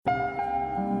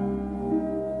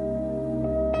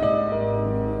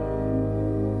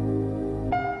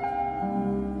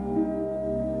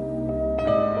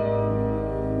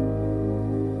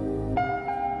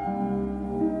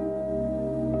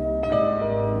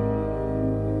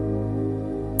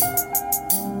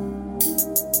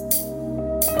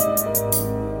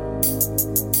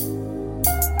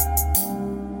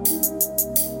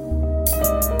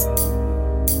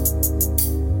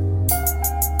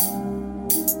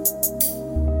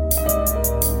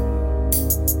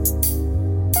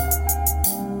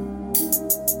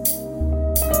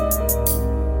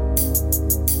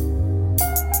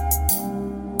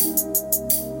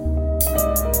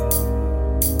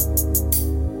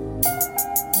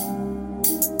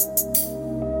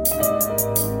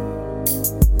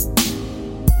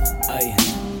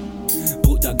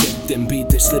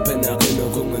Ich lebe in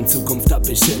Erinnerungen, Zukunft hab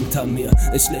ich hinter mir.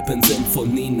 Ich lebe in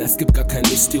Symphonien, es gibt gar kein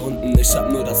Licht hier unten. Ich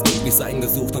hab nur das Glücklichsein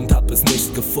gesucht und hab es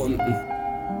nicht gefunden.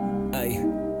 Ey.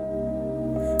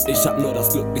 Ich hab nur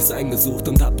das Glücklichsein gesucht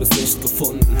und hab es nicht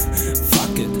gefunden.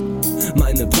 Fuck it,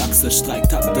 meine Praxis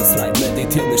streikt, hab das Leid.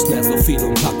 Meditier nicht mehr so viel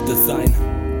und pack es ein.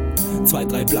 2,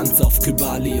 3 Blunts auf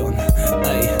Kybalion.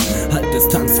 Ey, halt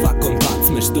Distanz, fuck und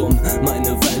wart's mich dumm. Meine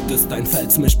Welt ist ein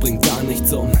Fels, mich bringt gar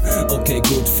nichts um. Okay,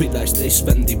 gut, vielleicht ich,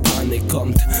 wenn die Panik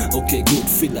kommt. Okay, gut,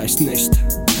 vielleicht nicht.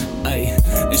 Ey,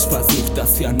 ich versuch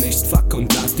das ja nicht, fuck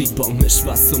und las die Bon nicht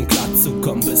was, um klar zu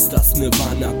kommen, bis das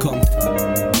Nirvana kommt.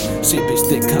 Schieb ich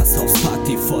dick Hass aufs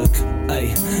Partyvolk.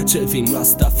 Ey, chill wie ein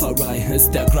Rastafari,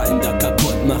 ist der Grinder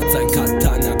kaputt, macht sein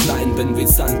Katana klein. Bin wie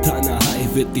Santana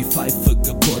High, wird die Pfeife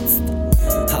geputzt.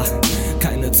 Ha,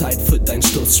 keine Zeit für dein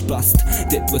Schlussspaß.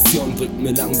 Depression drückt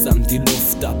mir langsam die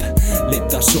Luft ab.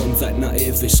 Lebt das schon seit ner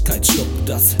Ewigkeit, schluckt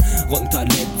das runter,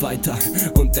 lebt weiter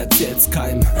und erzählt's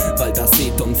keinem, weil das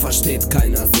sieht und versteht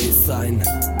keiner, seh's sein.